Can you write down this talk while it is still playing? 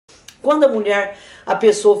Quando a mulher, a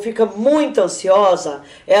pessoa fica muito ansiosa,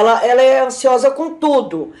 ela é ansiosa com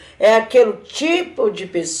tudo. É aquele tipo de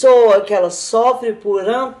pessoa que ela sofre por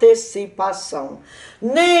antecipação.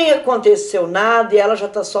 Nem aconteceu nada e ela já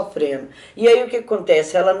está sofrendo. E aí o que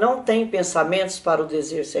acontece? Ela não tem pensamentos para o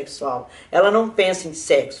desejo sexual. Ela não pensa em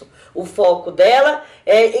sexo. O foco dela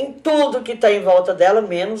é em tudo que está em volta dela,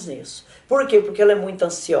 menos nisso. Por quê? Porque ela é muito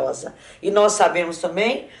ansiosa. E nós sabemos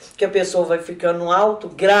também que a pessoa vai ficando num alto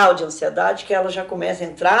grau de ansiedade, que ela já começa a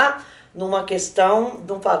entrar numa questão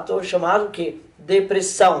de um fator chamado o quê?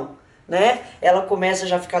 Depressão, né? Ela começa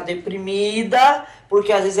já a ficar deprimida,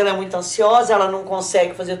 porque às vezes ela é muito ansiosa, ela não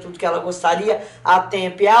consegue fazer tudo que ela gostaria a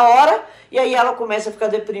tempo e a hora, e aí ela começa a ficar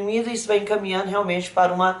deprimida e isso vai encaminhando realmente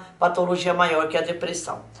para uma patologia maior, que é a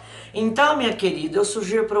depressão. Então, minha querida, eu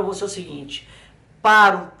sugiro para você o seguinte: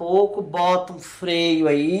 para um pouco, bota um freio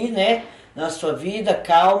aí, né, na sua vida,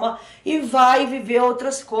 calma, e vai viver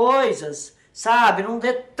outras coisas, sabe? Não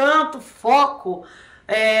dê tanto foco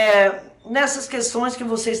nessas questões que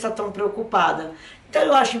você está tão preocupada. Então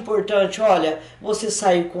eu acho importante, olha, você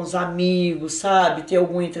sair com os amigos, sabe? Ter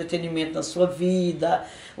algum entretenimento na sua vida,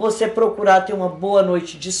 você procurar ter uma boa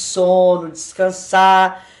noite de sono,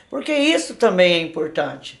 descansar, porque isso também é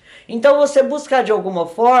importante. Então você buscar de alguma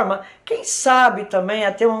forma, quem sabe também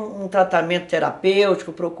até um tratamento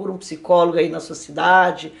terapêutico, procura um psicólogo aí na sua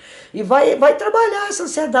cidade e vai trabalhar essa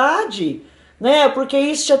ansiedade, né? Porque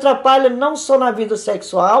isso te atrapalha não só na vida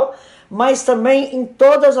sexual, mas também em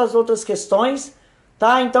todas as outras questões,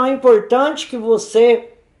 tá? Então é importante que você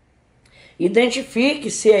identifique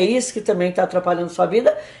se é isso que também está atrapalhando sua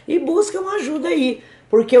vida e busque uma ajuda aí.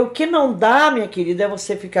 Porque o que não dá, minha querida, é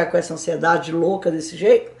você ficar com essa ansiedade louca desse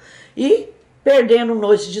jeito e perdendo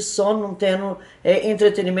noites de sono, não tendo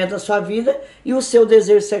entretenimento na sua vida e o seu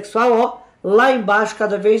desejo sexual, ó, lá embaixo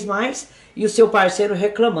cada vez mais e o seu parceiro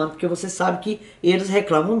reclamando, porque você sabe que eles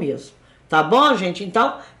reclamam mesmo. Tá bom, gente?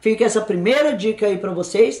 Então, fica essa primeira dica aí para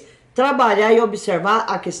vocês, trabalhar e observar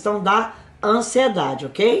a questão da ansiedade,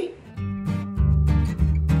 ok?